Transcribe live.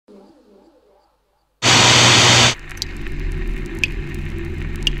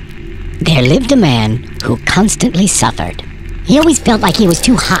There lived a man who constantly suffered. He always felt like he was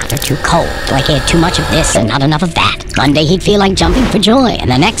too hot or too cold, like he had too much of this and not enough of that. One day he'd feel like jumping for joy, and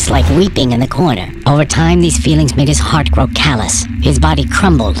the next like weeping in the corner. Over time, these feelings made his heart grow callous. His body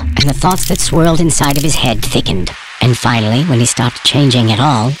crumbled, and the thoughts that swirled inside of his head thickened. And finally, when he stopped changing at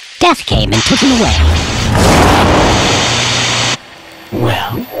all, death came and took him away.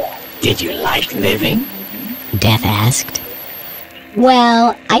 Well, did you like living? Death asked.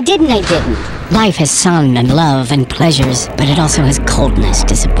 Well, I didn't. Life has sun and love and pleasures, but it also has coldness,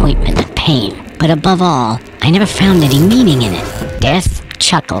 disappointment, and pain. But above all, I never found any meaning in it. Death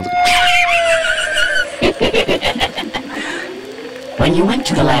chuckled. When you went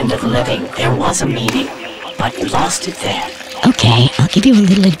to the land of the living, there was a meaning, but you lost it there. Okay, I'll give you a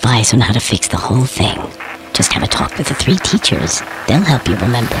little advice on how to fix the whole thing. Just have a talk with the 3 teachers. They'll help you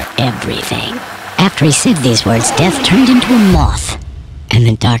remember everything. After he said these words, Death turned into a moth, and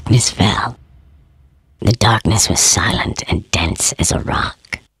the darkness fell. The darkness was silent and dense as a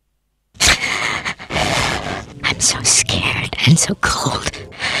rock. I'm so scared and so cold.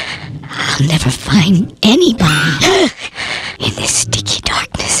 I'll never find anybody in this sticky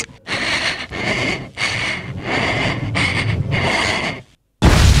darkness.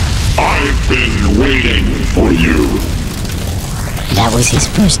 I've been waiting for you. That was his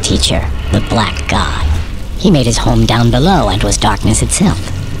first teacher, the Black God. He made his home down below and was darkness itself.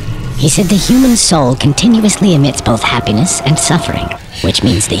 He said the human soul continuously emits both happiness and suffering, which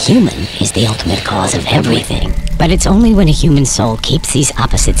means the human is the ultimate cause of everything. But it's only when a human soul keeps these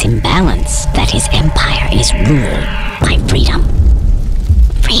opposites in balance that his empire is ruled by freedom.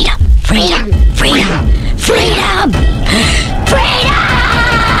 Freedom, freedom, freedom, freedom, freedom!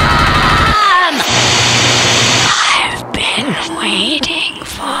 I've been waiting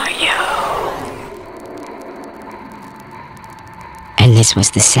for you. And this was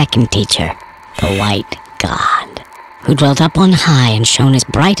the second teacher, the White God, who dwelt up on high and shone as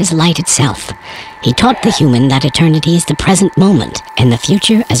bright as light itself. He taught the human that eternity is the present moment, and the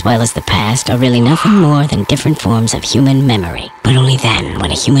future as well as the past are really nothing more than different forms of human memory. But only then,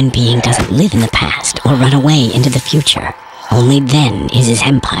 when a human being doesn't live in the past or run away into the future, only then is his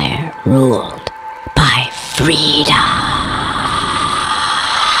empire ruled by freedom.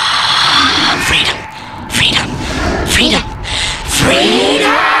 Freedom, freedom, freedom,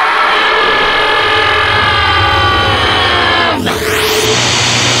 freedom!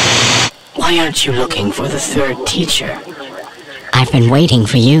 Why aren't you looking for the 3rd teacher? I've been waiting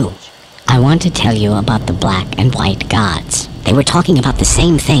for you. I want to tell you about the Black and White Gods. They were talking about the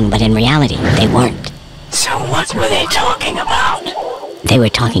same thing, but in reality, they weren't. So what were they talking about? They were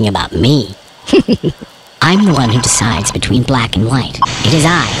talking about me. I'm the one who decides between black and white. It is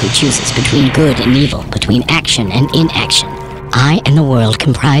I who chooses between good and evil, between action and inaction. I and the world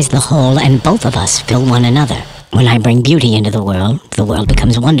comprise the whole, and both of us fill one another. When I bring beauty into the world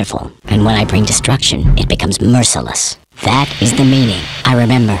becomes wonderful. And when I bring destruction, it becomes merciless. That is the meaning, I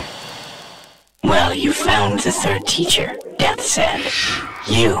remember. Well, you found the 3rd teacher, Death said.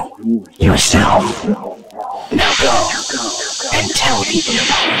 You, yourself. Now go, and tell people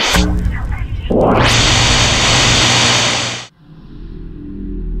about it.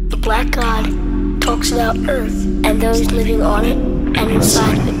 The Black God talks about Earth and those living on it and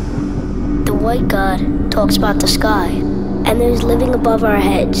inside of it. The White God talks about the sky and those living above our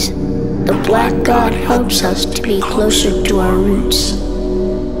heads. The Black God helps us to be closer to our roots.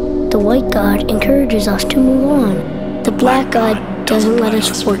 The White God encourages us to move on. The Black God doesn't let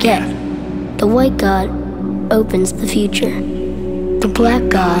us forget. The White God opens the future. The Black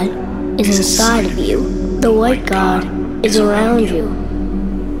God is inside of you. The White God is around you.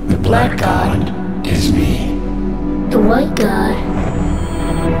 The Black God is me. The White God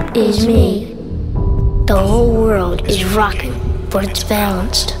is me. The whole world is rocking, but it's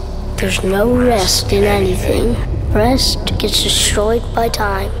balanced. There's no rest in anything. Rest gets destroyed by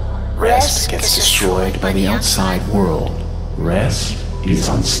time. Rest gets destroyed by the outside world. Rest is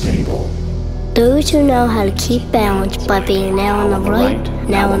unstable. Those who know how to keep balance by being now on the right,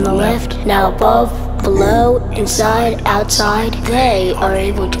 now on the left, now above, below, inside, outside, they are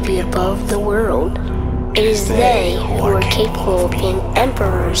able to be above the world. It is they who are capable of being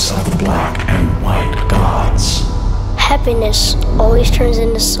emperors of the Black and White Gods. Happiness always turns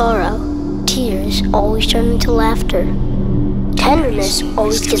into sorrow. Tears always turn into laughter. Tenderness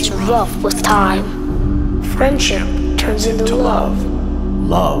always gets rough with time. Friendship turns into love.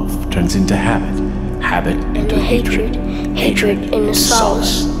 Love turns into habit. Habit into hatred. Hatred into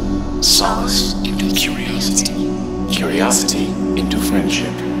solace. Solace into curiosity. Curiosity into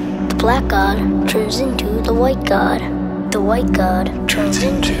friendship. The Black God turns into the White God. the white god turns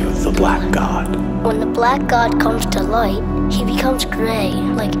into the black god. When the black god comes to light, he becomes gray,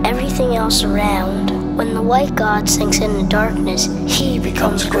 like everything else around. When the white god sinks into darkness, he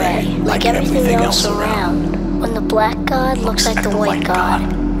becomes gray, like everything else around. When the black god looks at the white god,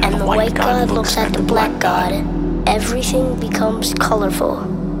 and the white god looks at the black god, everything becomes colorful.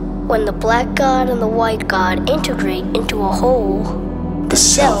 When the black god and the white god integrate into a whole, the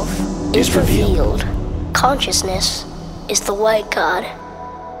self is revealed. Consciousness is the white god.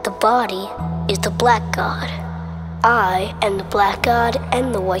 The body is the black god. I am the black god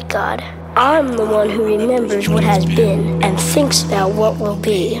and the white god. I'm the one who remembers what has been and thinks about what will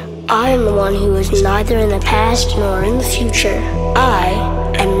be. I am the one who is neither in the past nor in the future. I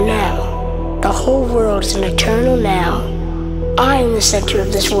am now. The whole world is an eternal now. I am the center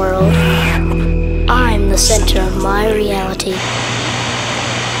of this world. I am the center of my reality.